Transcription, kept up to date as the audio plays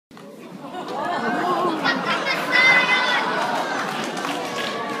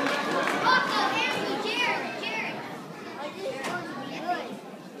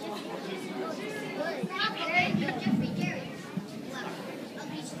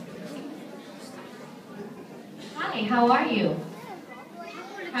Hi, how are you?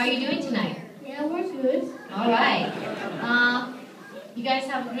 How are you doing tonight? Yeah, we're good. All right. You guys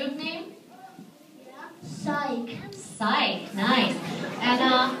have a group name? Psych. Psych, nice.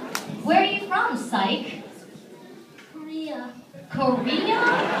 And where are you from, Psych? Korea.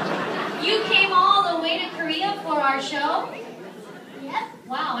 Korea? You came all the way to Korea for our show? Yep.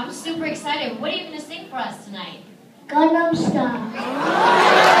 Wow, I'm super excited. What are you going to sing for us tonight? Gangnam Style.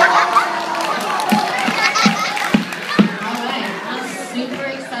 All right, I'm super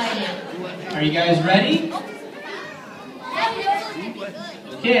excited. Are you guys ready?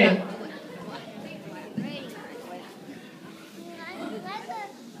 Okay.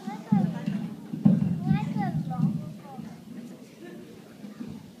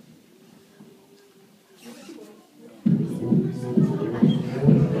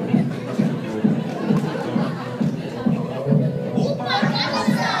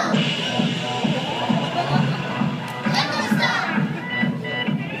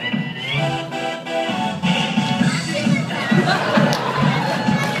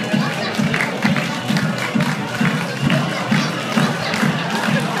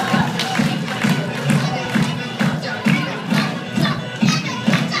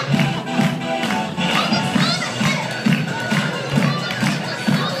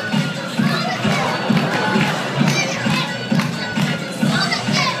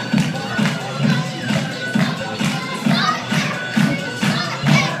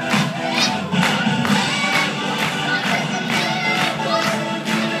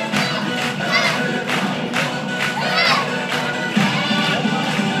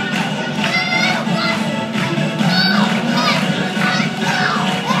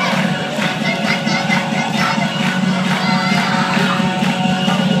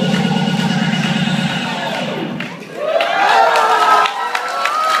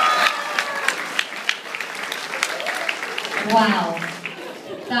 Wow,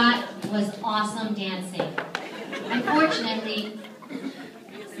 that was awesome dancing. Unfortunately,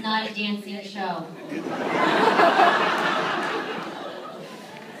 it's not a dancing show.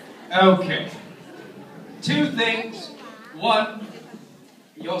 Okay. Two things. One,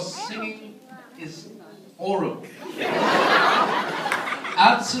 your singing is horrible.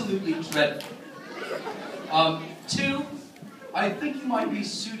 Absolutely dreadful. Two, I think you might be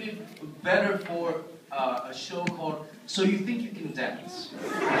suited better for a show called So You Think You Can Dance.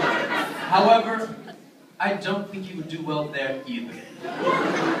 However, I don't think you would do well there either.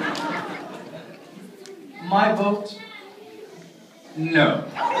 My vote, no.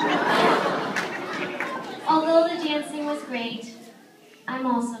 Although the dancing was great, I'm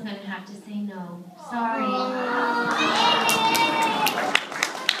also going to have to say no. Sorry.